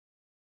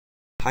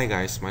Hi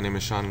guys, my name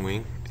is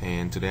Xlink,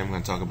 and today I'm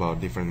going to talk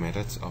about different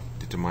methods of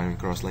determining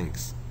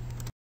crosslinks.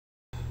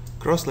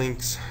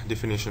 Crosslinks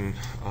definition.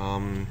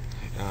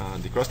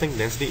 The crosslink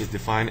density is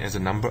defined as the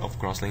number of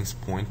crosslinks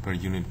point per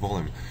unit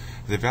volume.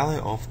 The value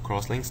of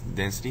crosslinks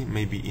density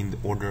may be in the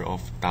order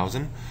of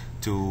 1000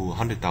 to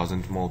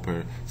 100,000 mole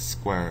per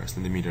square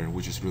centimeter,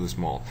 which is really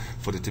small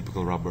for the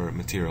typical rubber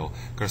material,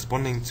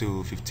 corresponding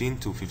to 15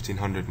 to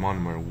 1500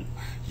 monomer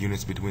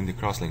units between the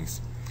crosslinks.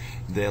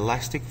 The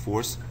elastic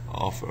force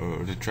of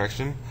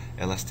retraction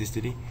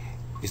elasticity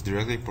is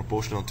directly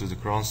proportional to the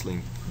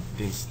crosslink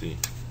density.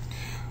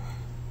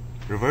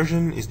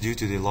 Reversion is due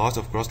to the loss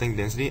of crosslink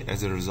density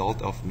as a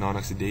result of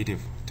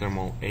non-oxidative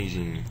thermal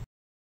aging.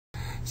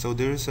 So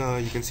there's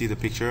you can see the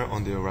picture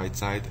on the right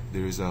side.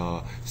 There is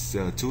two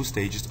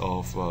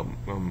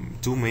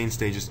main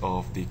stages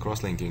of the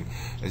crosslinking.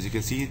 As you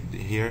can see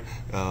here,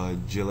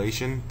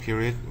 gelation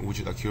period,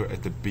 which occur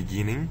at the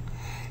beginning,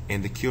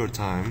 and the cure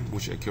time,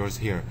 which occurs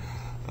here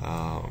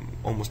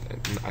almost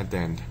at the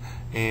end.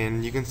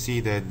 And you can see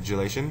that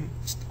gelation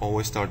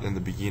always starts in the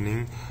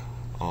beginning,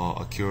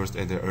 occurs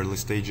at the early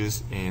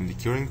stages, and the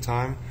curing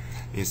time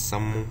is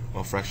some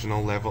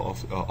fractional level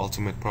of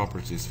ultimate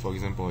properties. For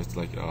example, it's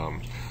like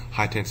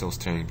high tensile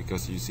strength,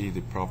 because you see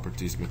the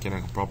properties,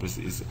 mechanical properties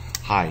is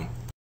high.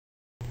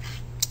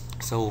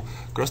 So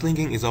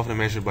crosslinking is often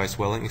measured by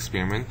swelling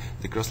experiment.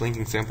 The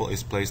crosslinking sample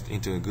is placed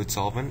into a good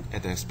solvent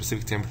at a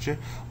specific temperature,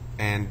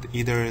 and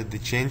either the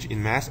change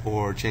in mass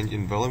or change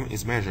in volume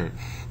is measured.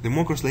 The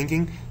more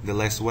crosslinking, the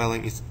less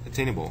swelling is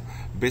attainable.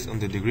 Based on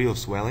the degree of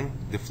swelling,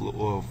 the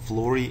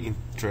Flory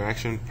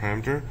interaction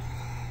parameter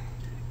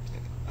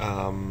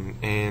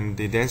and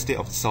the density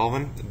of the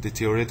solvent, the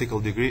theoretical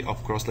degree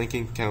of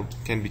crosslinking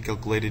can be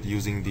calculated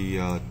using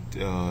the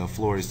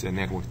Flory's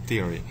network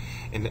theory.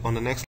 And on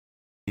the next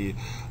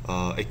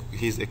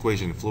his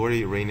equation,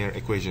 Flory-Rayner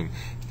equation,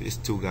 these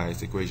two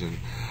guys equation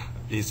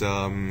is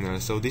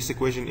so this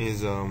equation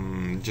is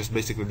just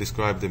basically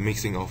describe the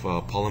mixing of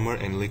polymer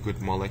and liquid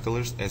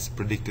moleculars as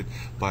predicted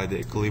by the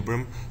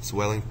equilibrium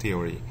swelling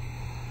theory.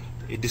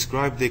 It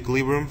described the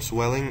equilibrium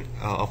swelling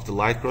of the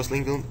light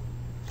crosslinking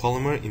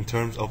polymer in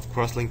terms of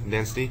crosslink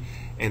density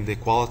and the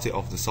quality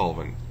of the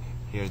solvent.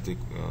 Here's the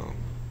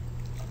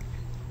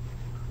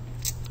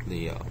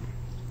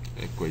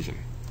equation.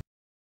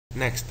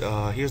 Next,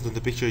 here's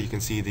the picture. You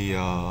can see the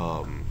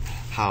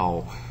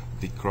how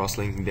the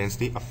crosslinking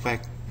density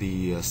affect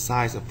the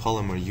size of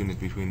polymer unit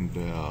between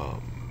the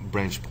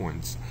branch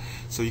points.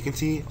 So you can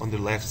see on the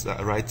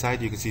right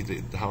side, you can see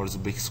how it's a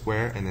big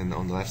square, and then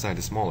on the left side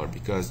is smaller,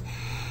 because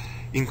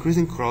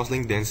increasing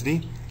crosslink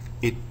density,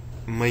 it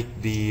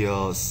make the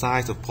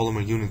size of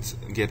polymer units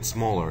get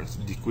smaller,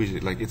 decrease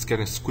it, like it's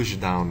gonna squish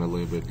down a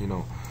little bit, you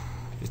know,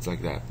 it's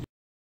like that.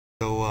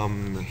 So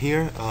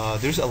here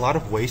there's a lot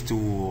of ways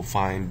to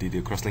find the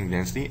crosslink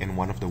density, and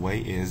one of the way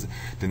is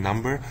the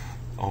number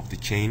of the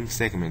chain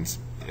segments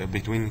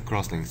between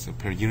crosslinks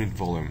per unit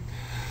volume.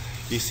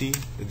 You see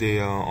the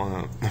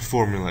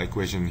formula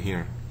equation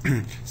here.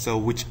 So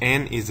which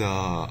n is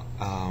a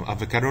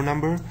Avogadro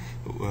number,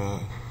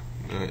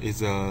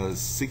 is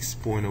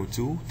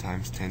 6.02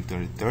 times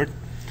 10^33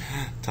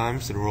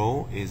 times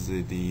rho is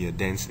the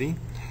density,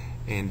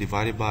 and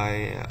divided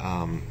by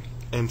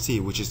MC,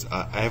 which is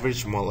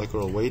average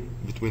molecular weight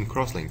between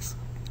crosslinks.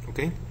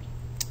 Okay.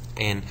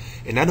 And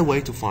another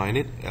way to find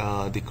it,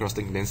 the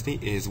crosslink density,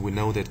 is we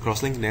know that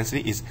crosslink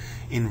density is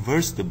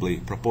inversely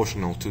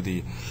proportional to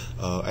the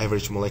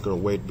average molecular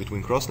weight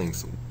between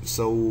crosslinks.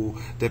 So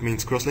that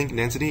means crosslink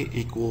density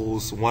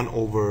equals 1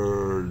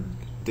 over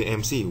the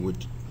MC,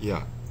 which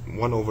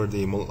 1 over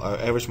the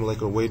average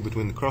molecular weight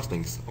between the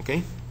crosslinks.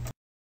 Okay.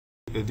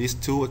 These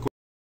two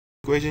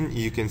equations,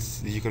 you can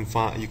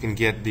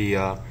get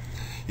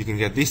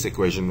this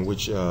equation,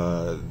 which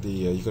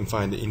you can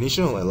find the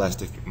initial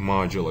elastic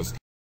modulus.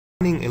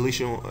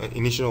 Initial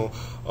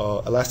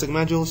elastic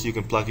modulus, you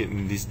can plug it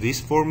in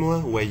this formula,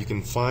 where you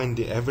can find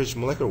the average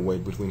molecular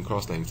weight between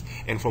crosslinks,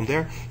 and from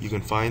there you can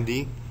find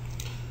the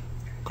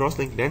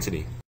crosslink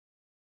density.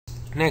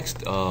 Next,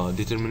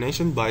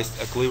 determination by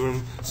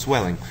equilibrium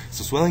swelling.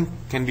 So swelling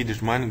can be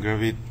determined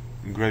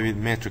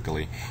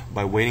gravimetrically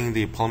by weighting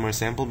the polymer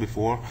sample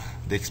before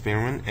the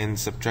experiment and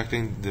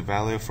subtracting the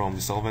value from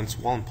the solvent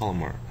swollen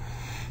polymer.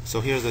 So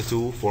here's the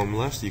two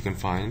formulas you can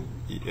find.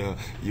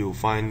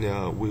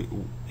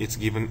 It's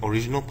given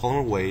original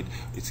polymer weight,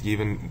 it's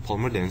given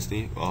polymer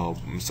density,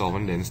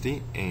 solvent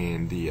density,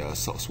 and the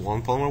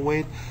swollen polymer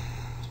weight,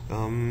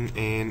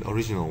 and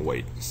original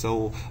weight.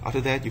 So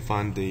after that, you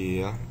found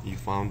the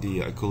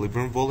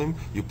equilibrium volume.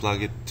 You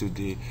plug it to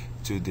the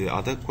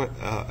other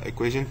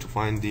equation to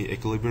find the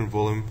equilibrium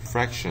volume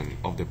fraction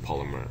of the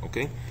polymer.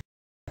 Okay.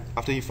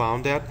 After you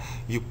found that,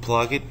 you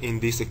plug it in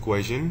this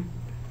equation,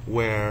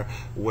 where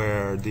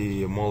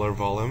the molar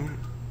volume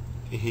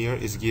here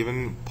is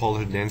given,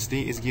 polar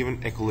density is given,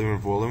 equilibrium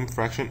volume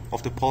fraction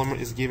of the polymer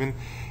is given,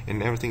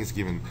 and everything is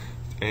given.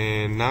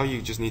 And now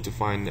you just need to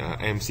find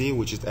MC,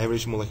 which is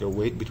average molecular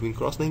weight between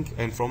crosslink,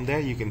 and from there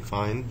you can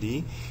find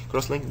the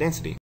crosslink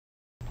density.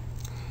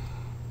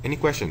 Any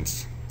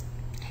questions?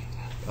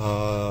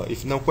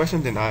 If no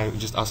question, then I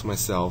just ask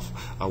myself.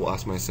 I will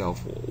ask myself,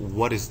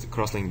 what is the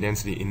crosslink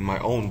density in my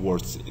own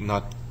words,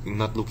 not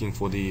looking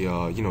for the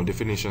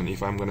definition.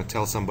 If I'm gonna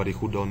tell somebody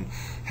who don't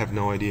have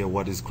no idea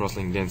what is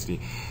crosslink density,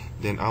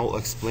 then I will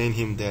explain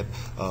him that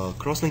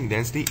crosslink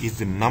density is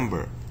the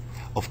number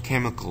of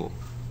chemical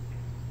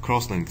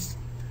crosslinks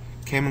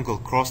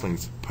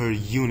per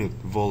unit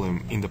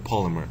volume in the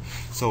polymer.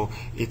 So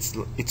it's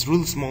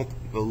really small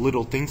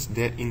little things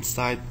that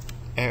inside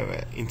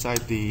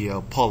the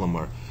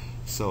polymer.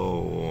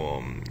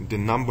 So the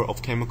number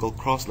of chemical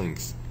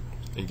crosslinks,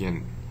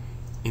 again,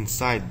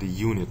 inside the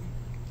unit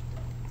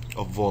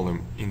of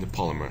volume in the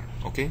polymer.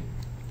 Okay,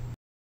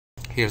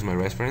 here's my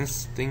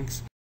reference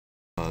things.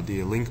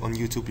 The link on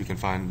YouTube you can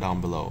find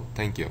down below.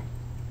 Thank you.